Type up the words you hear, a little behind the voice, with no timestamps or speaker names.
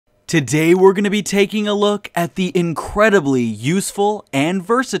Today we're going to be taking a look at the incredibly useful and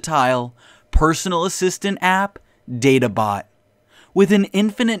versatile personal assistant app, DataBot. With an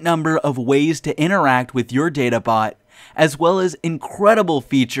infinite number of ways to interact with your DataBot, as well as incredible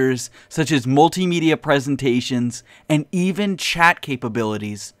features such as multimedia presentations and even chat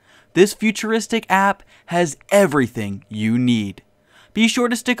capabilities, this futuristic app has everything you need. Be sure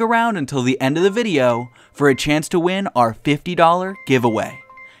to stick around until the end of the video for a chance to win our $50 giveaway.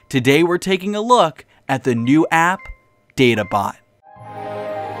 Today we're taking a look at the new app, DataBot.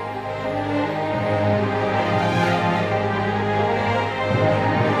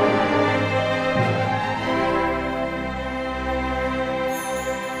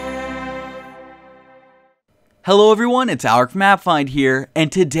 Hello everyone, it's Alec from AppFind here,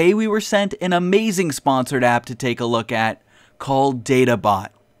 and today we were sent an amazing sponsored app to take a look at called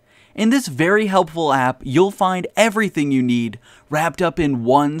DataBot. In this very helpful app, you'll find everything you need wrapped up in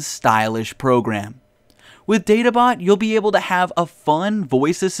one stylish program. With DataBot, you'll be able to have a fun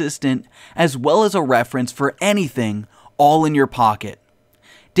voice assistant as well as a reference for anything all in your pocket.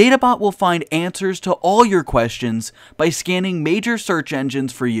 DataBot will find answers to all your questions by scanning major search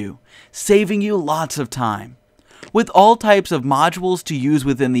engines for you, saving you lots of time. With all types of modules to use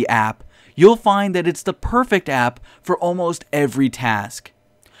within the app, you'll find that it's the perfect app for almost every task.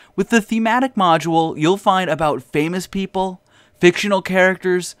 With the thematic module, you'll find about famous people, fictional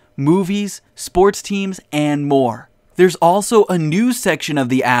characters, movies, sports teams, and more. There's also a news section of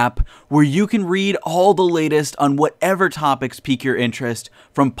the app where you can read all the latest on whatever topics pique your interest,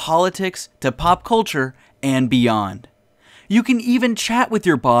 from politics to pop culture and beyond. You can even chat with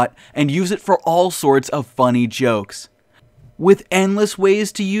your bot and use it for all sorts of funny jokes. With endless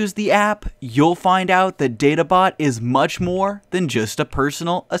ways to use the app, you'll find out that DataBot is much more than just a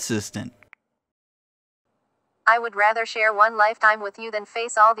personal assistant. I would rather share one lifetime with you than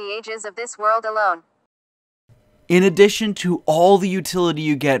face all the ages of this world alone. In addition to all the utility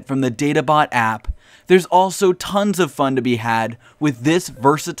you get from the DataBot app, there's also tons of fun to be had with this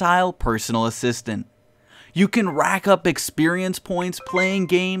versatile personal assistant. You can rack up experience points playing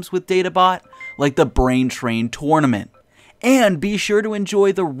games with DataBot, like the Brain Train Tournament. And be sure to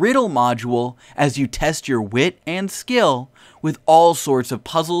enjoy the riddle module as you test your wit and skill with all sorts of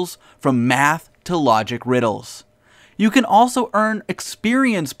puzzles from math to logic riddles. You can also earn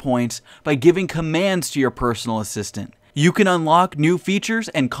experience points by giving commands to your personal assistant. You can unlock new features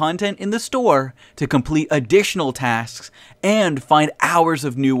and content in the store to complete additional tasks and find hours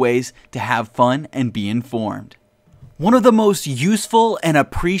of new ways to have fun and be informed. One of the most useful and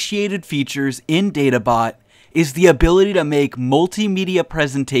appreciated features in DataBot is the ability to make multimedia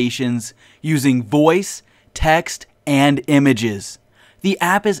presentations using voice, text, and images. The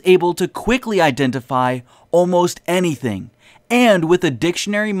app is able to quickly identify almost anything, and with a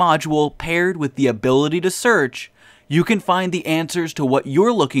dictionary module paired with the ability to search, you can find the answers to what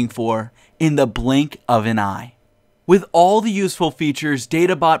you're looking for in the blink of an eye. With all the useful features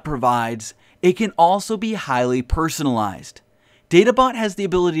DataBot provides, it can also be highly personalized. DataBot has the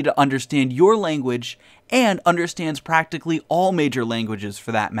ability to understand your language and understands practically all major languages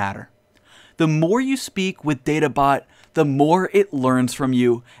for that matter. The more you speak with DataBot, the more it learns from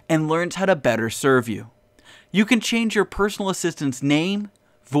you and learns how to better serve you. You can change your personal assistant's name,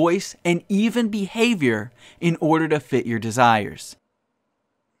 voice, and even behavior in order to fit your desires.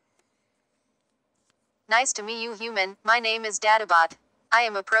 Nice to meet you, human. My name is DataBot. I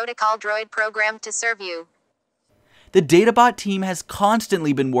am a protocol droid programmed to serve you. The DataBot team has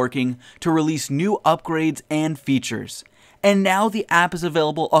constantly been working to release new upgrades and features, and now the app is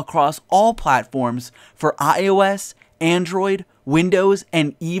available across all platforms for iOS, Android, Windows,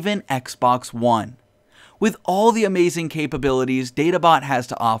 and even Xbox One. With all the amazing capabilities DataBot has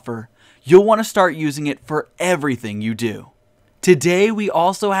to offer, you'll want to start using it for everything you do. Today we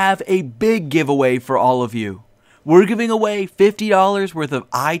also have a big giveaway for all of you. We're giving away $50 worth of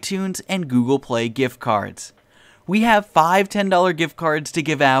iTunes and Google Play gift cards. We have 5 $10 gift cards to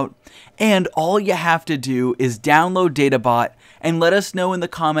give out, and all you have to do is download DataBot and let us know in the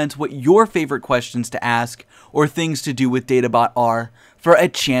comments what your favorite questions to ask or things to do with DataBot are for a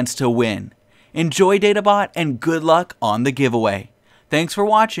chance to win. Enjoy DataBot and good luck on the giveaway. Thanks for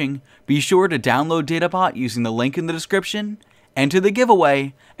watching. Be sure to download DataBot using the link in the description, enter the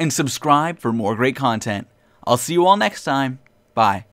giveaway, and subscribe for more great content. I'll see you all next time. Bye.